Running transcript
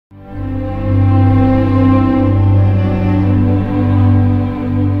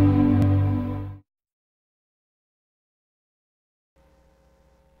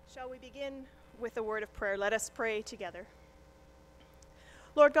begin with a word of prayer. Let us pray together.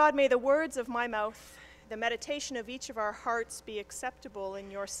 Lord God, may the words of my mouth, the meditation of each of our hearts be acceptable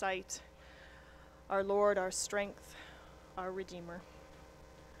in your sight, our Lord, our strength, our Redeemer.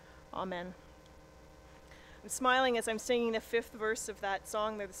 Amen. I'm smiling as I'm singing the fifth verse of that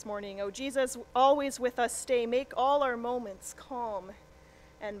song there this morning. Oh, Jesus, always with us stay, make all our moments calm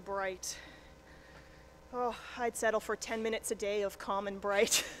and bright. Oh, I'd settle for 10 minutes a day of calm and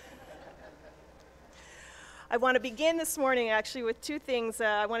bright. I want to begin this morning actually with two things.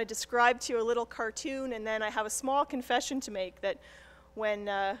 I want to describe to you a little cartoon, and then I have a small confession to make that when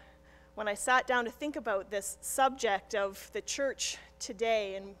I sat down to think about this subject of the church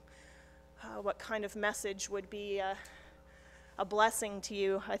today and what kind of message would be a blessing to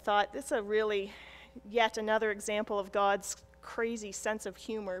you, I thought this is a really yet another example of God's crazy sense of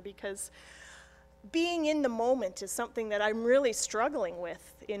humor, because being in the moment is something that I'm really struggling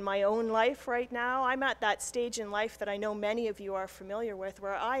with in my own life right now. I'm at that stage in life that I know many of you are familiar with,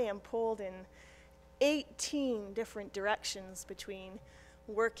 where I am pulled in 18 different directions between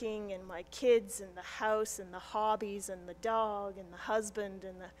working and my kids and the house and the hobbies and the dog and the husband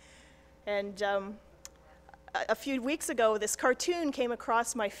and a few weeks ago, this cartoon came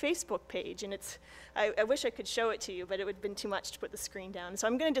across my Facebook page, and I wish I could show it to you, but it would have been too much to put the screen down. So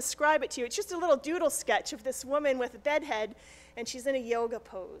I'm going to describe it to you. It's just a little doodle sketch of this woman with a dead head, and she's in a yoga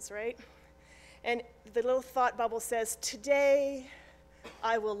pose, right? And the little thought bubble says, "Today,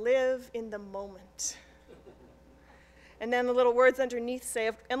 I will live in the moment." And then the little words underneath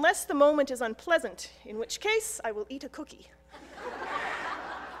say, "Unless the moment is unpleasant, in which case I will eat a cookie."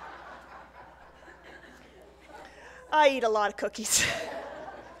 I eat a lot of cookies.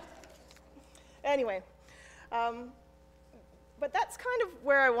 Anyway, but that's kind of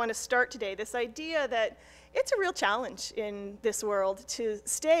where I want to start today, this idea that it's a real challenge in this world to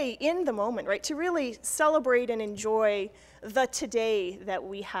stay in the moment, right? To really celebrate and enjoy the today that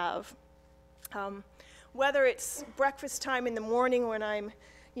we have. Whether it's breakfast time in the morning when I'm,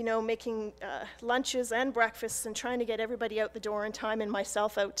 making lunches and breakfasts and trying to get everybody out the door in time and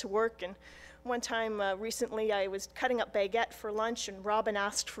myself out to work. And one time recently I was cutting up baguette for lunch, and Robin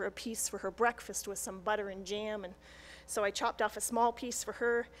asked for a piece for her breakfast with some butter and jam, and so I chopped off a small piece for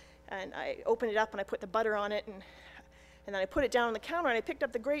her, and I opened it up and I put the butter on it, and then I put it down on the counter, and I picked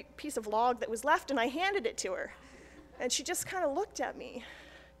up the great piece of log that was left and I handed it to her, and she just kind of looked at me,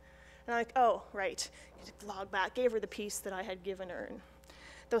 and I'm like, oh, right, log back, gave her the piece that I had given her. And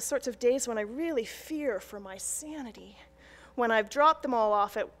those sorts of days when I really fear for my sanity, when I've dropped them all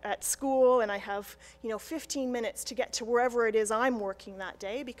off at school and I have 15 minutes to get to wherever it is I'm working that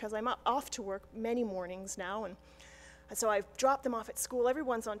day, because I'm off to work many mornings now, and so I've dropped them off at school.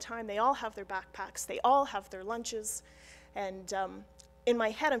 Everyone's on time. They all have their backpacks. They all have their lunches, and in my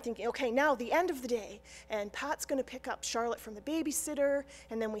head I'm thinking, okay, now the end of the day, and Pat's going to pick up Charlotte from the babysitter,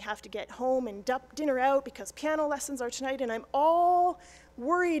 and then we have to get home and dump dinner out because piano lessons are tonight, and I'm all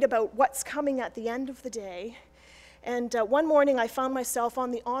worried about what's coming at the end of the day. And one morning I found myself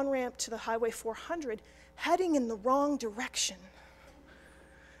on the on-ramp to the Highway 400 heading in the wrong direction,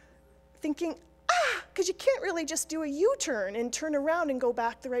 thinking, because you can't really just do a U-turn and turn around and go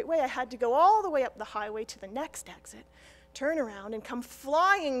back the right way. I had to go all the way up the highway to the next exit, turn around, and come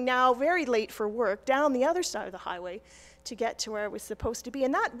flying, now very late for work, down the other side of the highway to get to where I was supposed to be.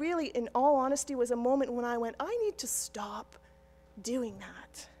 And that really, in all honesty, was a moment when I went, I need to stop doing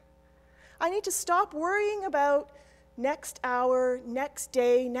that. I need to stop worrying about next hour, next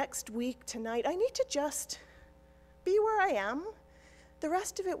day, next week, tonight. I need to just be where I am. The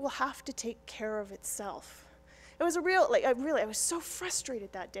rest of it will have to take care of itself. It was a real, I was so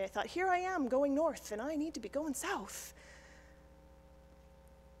frustrated that day. I thought, here I am going north, and I need to be going south.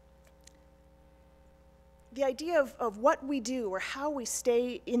 The idea of what we do or how we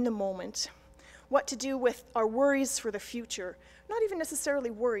stay in the moment, what to do with our worries for the future, not even necessarily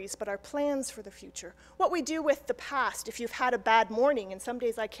worries, but our plans for the future, what we do with the past if you've had a bad morning, and some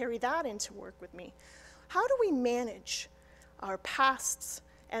days I carry that into work with me. How do we manage our pasts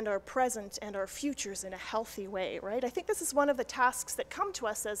and our present and our futures in a healthy way, right? I think this is one of the tasks that come to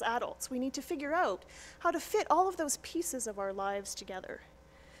us as adults. We need to figure out how to fit all of those pieces of our lives together.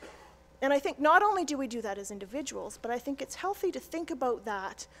 And I think not only do we do that as individuals, but I think it's healthy to think about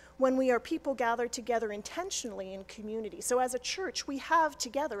that when we are people gathered together intentionally in community. So as a church, we have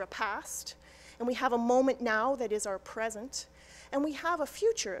together a past, and we have a moment now that is our present, and we have a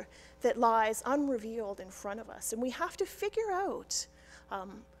future that lies unrevealed in front of us. And we have to figure out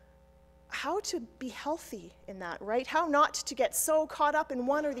how to be healthy in that, right? How not to get so caught up in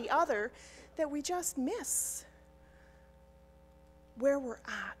one or the other that we just miss where we're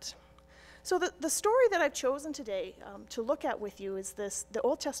at. So the story that I've chosen today to look at with you is the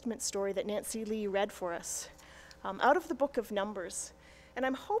Old Testament story that Nancy Lee read for us out of the book of Numbers. And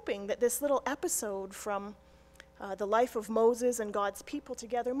I'm hoping that this little episode from the life of Moses and God's people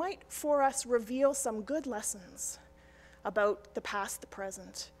together might for us reveal some good lessons about the past, the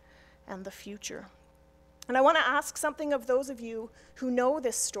present, and the future. And I want to ask something of those of you who know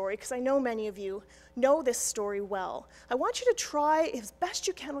this story, because I know many of you know this story well. I want you to try, as best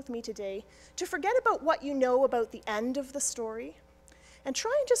you can with me today, to forget about what you know about the end of the story, and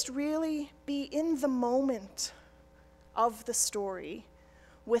try and just really be in the moment of the story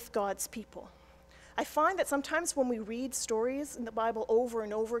with God's people. I find that sometimes when we read stories in the Bible over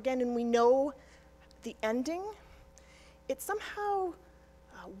and over again, and we know the ending, it somehow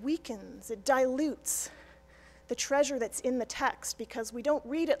weakens, it dilutes the treasure that's in the text, because we don't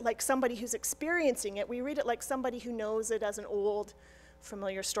read it like somebody who's experiencing it. We read it like somebody who knows it as an old,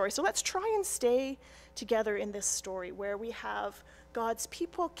 familiar story. So let's try and stay together in this story where we have God's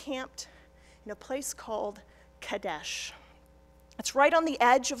people camped in a place called Kadesh. It's right on the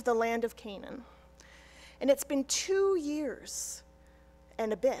edge of the land of Canaan. And it's been 2 years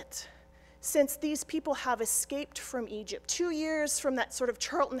and a bit since these people have escaped from Egypt. 2 years from that sort of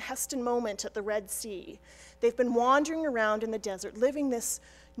Charlton Heston moment at the Red Sea. They've been wandering around in the desert, living this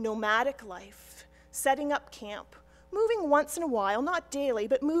nomadic life, setting up camp, moving once in a while, not daily,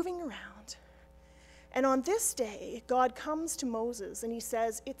 but moving around. And on this day, God comes to Moses and he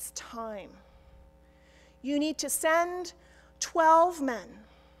says, it's time. You need to send 12 men.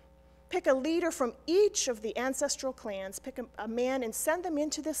 Pick a leader from each of the ancestral clans, pick a man and send them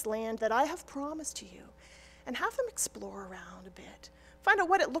into this land that I have promised to you, and have them explore around a bit. Find out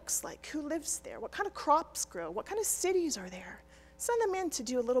what it looks like, who lives there, what kind of crops grow, what kind of cities are there. Send them in to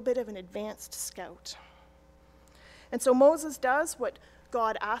do a little bit of an advanced scout. And so Moses does what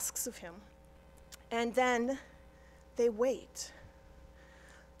God asks of him, and then they wait.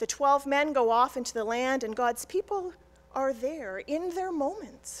 The 12 men go off into the land, and God's people are there in their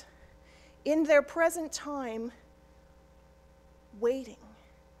moment, in their present time, waiting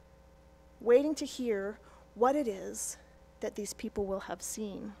to hear what it is that these people will have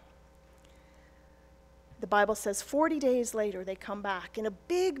seen. The Bible says 40 days later they come back and a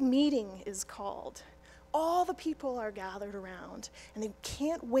big meeting is called. All the people are gathered around and they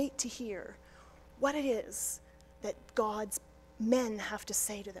can't wait to hear what it is that God's men have to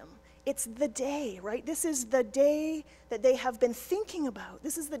say to them. It's the day, right? This is the day that they have been thinking about.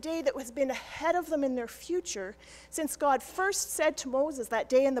 This is the day that has been ahead of them in their future since God first said to Moses that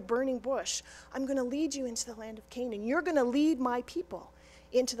day in the burning bush, I'm going to lead you into the land of Canaan. You're going to lead my people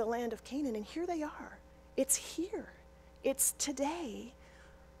into the land of Canaan. And here they are. It's here. It's today.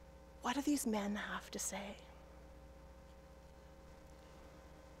 What do these men have to say?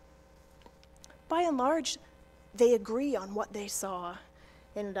 By and large, they agree on what they saw.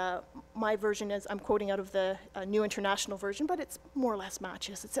 And my version is, I'm quoting out of the New International Version, but it's more or less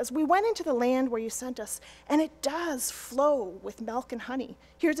matches. It says, we went into the land where you sent us, and it does flow with milk and honey.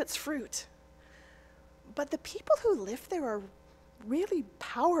 Here's its fruit. But the people who live there are really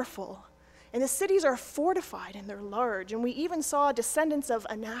powerful, and the cities are fortified and they're large. And we even saw descendants of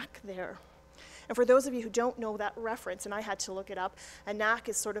Anak there. And for those of you who don't know that reference, and I had to look it up, Anak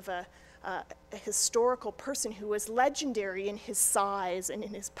is sort of a historical person who was legendary in his size and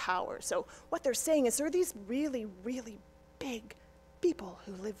in his power. So what they're saying is there are these really, really big people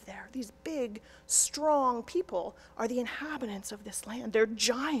who live there. These big, strong people are the inhabitants of this land. They're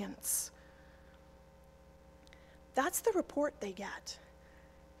giants. That's the report they get.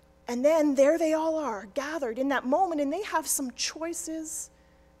 And then there they all are, gathered in that moment, and they have some choices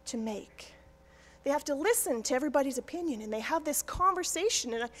to make. They have to listen to everybody's opinion, and they have this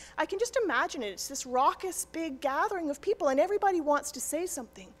conversation, and I can just imagine it. It's this raucous, big gathering of people, and everybody wants to say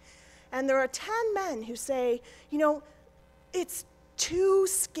something. And there are 10 men who say, you know, it's too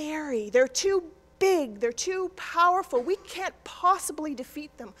scary. They're too big. They're too powerful. We can't possibly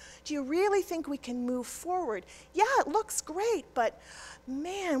defeat them. Do you really think we can move forward? Yeah, it looks great, but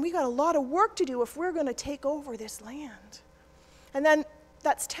man, we got a lot of work to do if we're going to take over this land. And then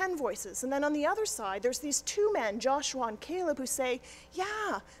that's 10 voices. And then on the other side, there's these 2 men, Joshua and Caleb, who say,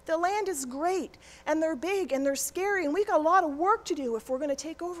 yeah, the land is great, and they're big, and they're scary, and we got a lot of work to do if we're going to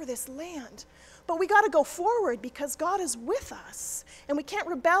take over this land. But we got to go forward because God is with us, and we can't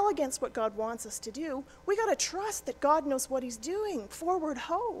rebel against what God wants us to do. We got to trust that God knows what he's doing. Forward,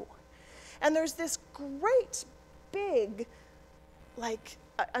 ho. And there's this great, big,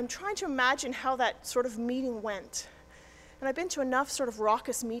 I'm trying to imagine how that sort of meeting went. And I've been to enough sort of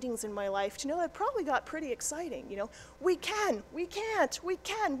raucous meetings in my life to know that it probably got pretty exciting, you know. We can, we can't, we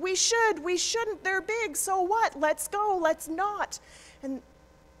can, we should, we shouldn't, they're big, so what? Let's go, let's not. And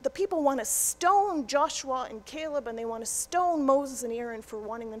the people want to stone Joshua and Caleb, and they want to stone Moses and Aaron for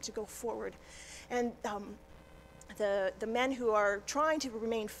wanting them to go forward. And the men who are trying to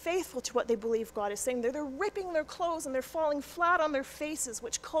remain faithful to what they believe God is saying, they're ripping their clothes and they're falling flat on their faces,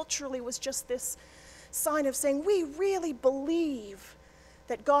 which culturally was just this sign of saying, we really believe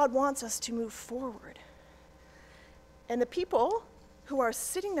that God wants us to move forward. And the people who are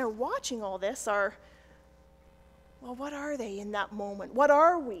sitting there watching all this are, well, what are they in that moment? What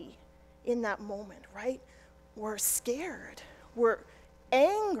are we in that moment, right? We're scared. We're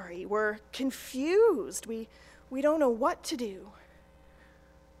angry. We're confused. We don't know what to do.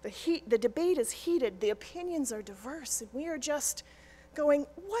 The debate is heated. The opinions are diverse. And we are just going,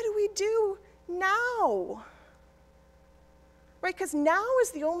 what do we do now? Right? Because now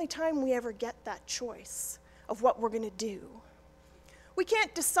is the only time we ever get that choice of what we're going to do. We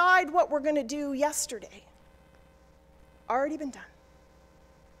can't decide what we're going to do yesterday. Already been done.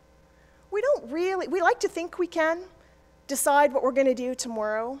 We like to think we can decide what we're going to do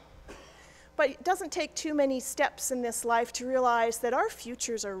tomorrow, but it doesn't take too many steps in this life to realize that our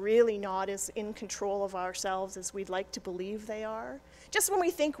futures are really not as in control of ourselves as we'd like to believe they are. Just when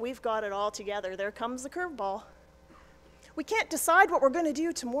we think we've got it all together, there comes the curveball. We can't decide what we're going to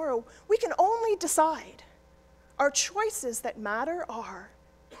do tomorrow. We can only decide. Our choices that matter are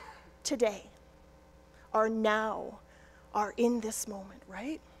today, are now, are in this moment,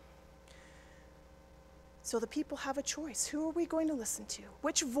 right? So the people have a choice. Who are we going to listen to?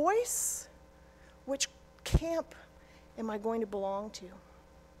 Which voice, which camp am I going to belong to?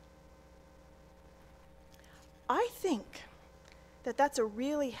 I think that that's a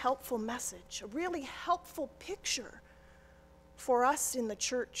really helpful message, a really helpful picture for us in the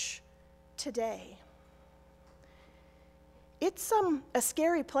church today. It's a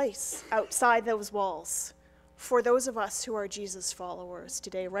scary place outside those walls for those of us who are Jesus followers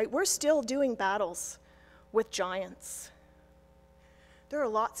today, right? We're still doing battles with giants. There are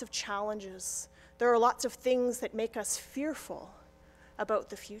lots of challenges. There are lots of things that make us fearful about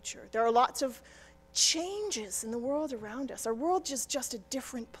the future. There are lots of changes in the world around us. Our world is just a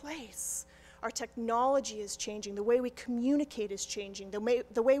different place. Our technology is changing. The way we communicate is changing. The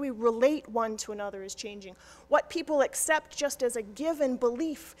way we relate one to another is changing. What people accept just as a given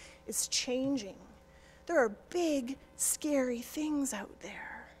belief is changing. There are big, scary things out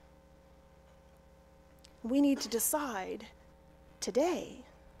there. We need to decide today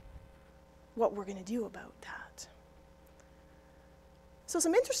what we're going to do about that. So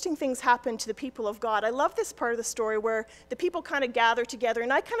some interesting things happen to the people of God. I love this part of the story where the people kind of gather together,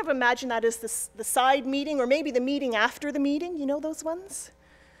 and I kind of imagine that as the side meeting, or maybe the meeting after the meeting, you know those ones?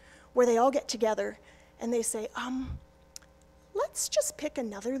 Where they all get together and they say, let's just pick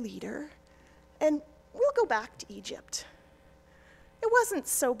another leader and we'll go back to Egypt. It wasn't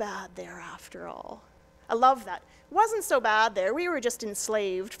so bad there after all. I love that. It wasn't so bad there. We were just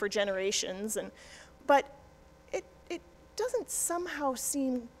enslaved for generations, but it doesn't somehow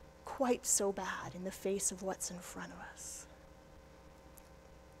seem quite so bad in the face of what's in front of us.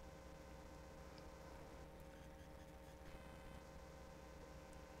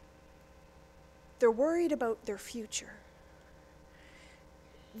 They're worried about their future.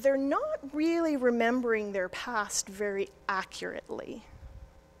 They're not really remembering their past very accurately,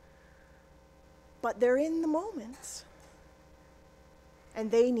 but they're in the moment,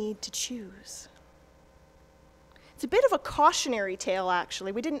 and they need to choose. It's a bit of a cautionary tale,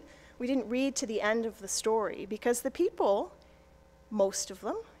 actually. We didn't read to the end of the story, because the people, most of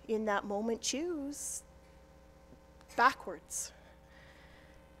them, in that moment choose backwards.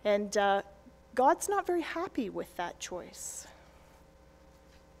 And God's not very happy with that choice.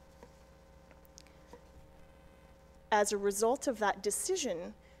 As a result of that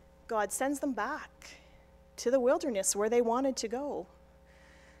decision, God sends them back to the wilderness where they wanted to go.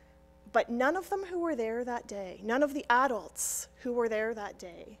 But none of them who were there that day, none of the adults who were there that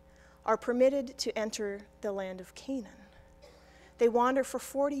day, are permitted to enter the land of Canaan. They wander for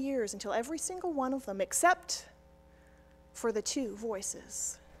 40 years until every single one of them, except for the two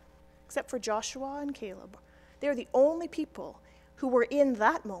voices, except for Joshua and Caleb, they're the only people who were in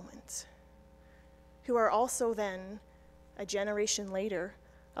that moment, who are also then, a generation later,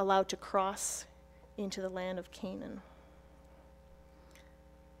 allowed to cross into the land of Canaan.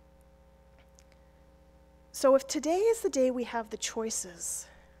 So if today is the day we have the choices,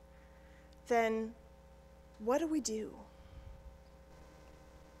 then what do we do?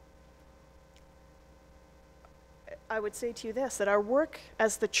 I would say to you this, that our work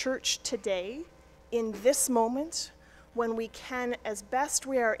as the church today, in this moment, when we can, as best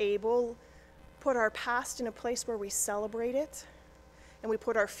we are able, put our past in a place where we celebrate it, and we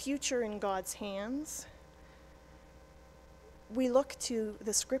put our future in God's hands, we look to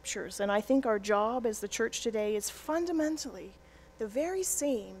the scriptures. And I think our job as the church today is fundamentally the very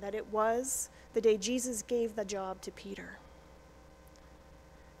same that it was the day Jesus gave the job to Peter.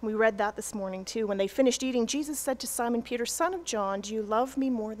 We read that this morning too. When they finished eating, Jesus said to Simon Peter, "Son of John, do you love me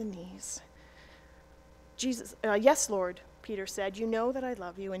more than these?" "Yes, Lord," Peter said, "you know that I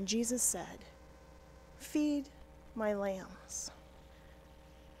love you." And Jesus said, "Feed my lambs."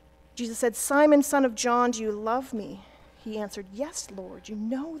 Jesus said, "Simon, son of John, do you love me?" He answered, "Yes, Lord, you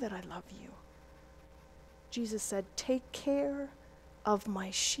know that I love you." Jesus said, "Take care of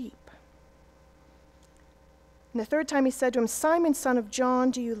my sheep." And the third time he said to him, "Simon, son of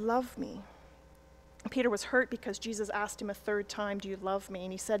John, do you love me?" Peter was hurt because Jesus asked him a third time, "Do you love me?"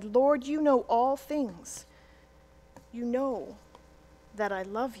 And he said, "Lord, you know all things. You know that I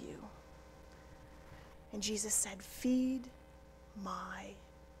love you." And Jesus said, "Feed my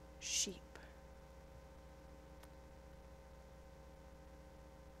sheep."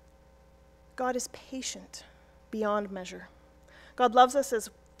 God is patient beyond measure. God loves us as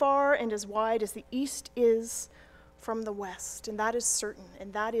far and as wide as the east is from the west, and that is certain,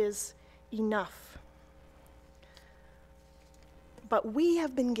 and that is enough. But we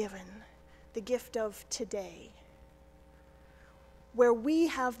have been given the gift of today, where we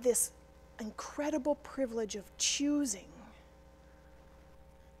have this incredible privilege of choosing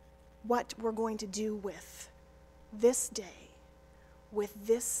what we're going to do with this day, with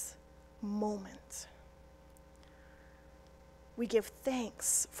this moment. We give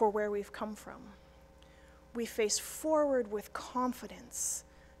thanks for where we've come from. We face forward with confidence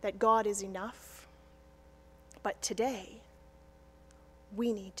that God is enough. But today,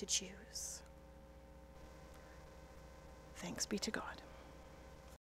 we need to choose. Thanks be to God.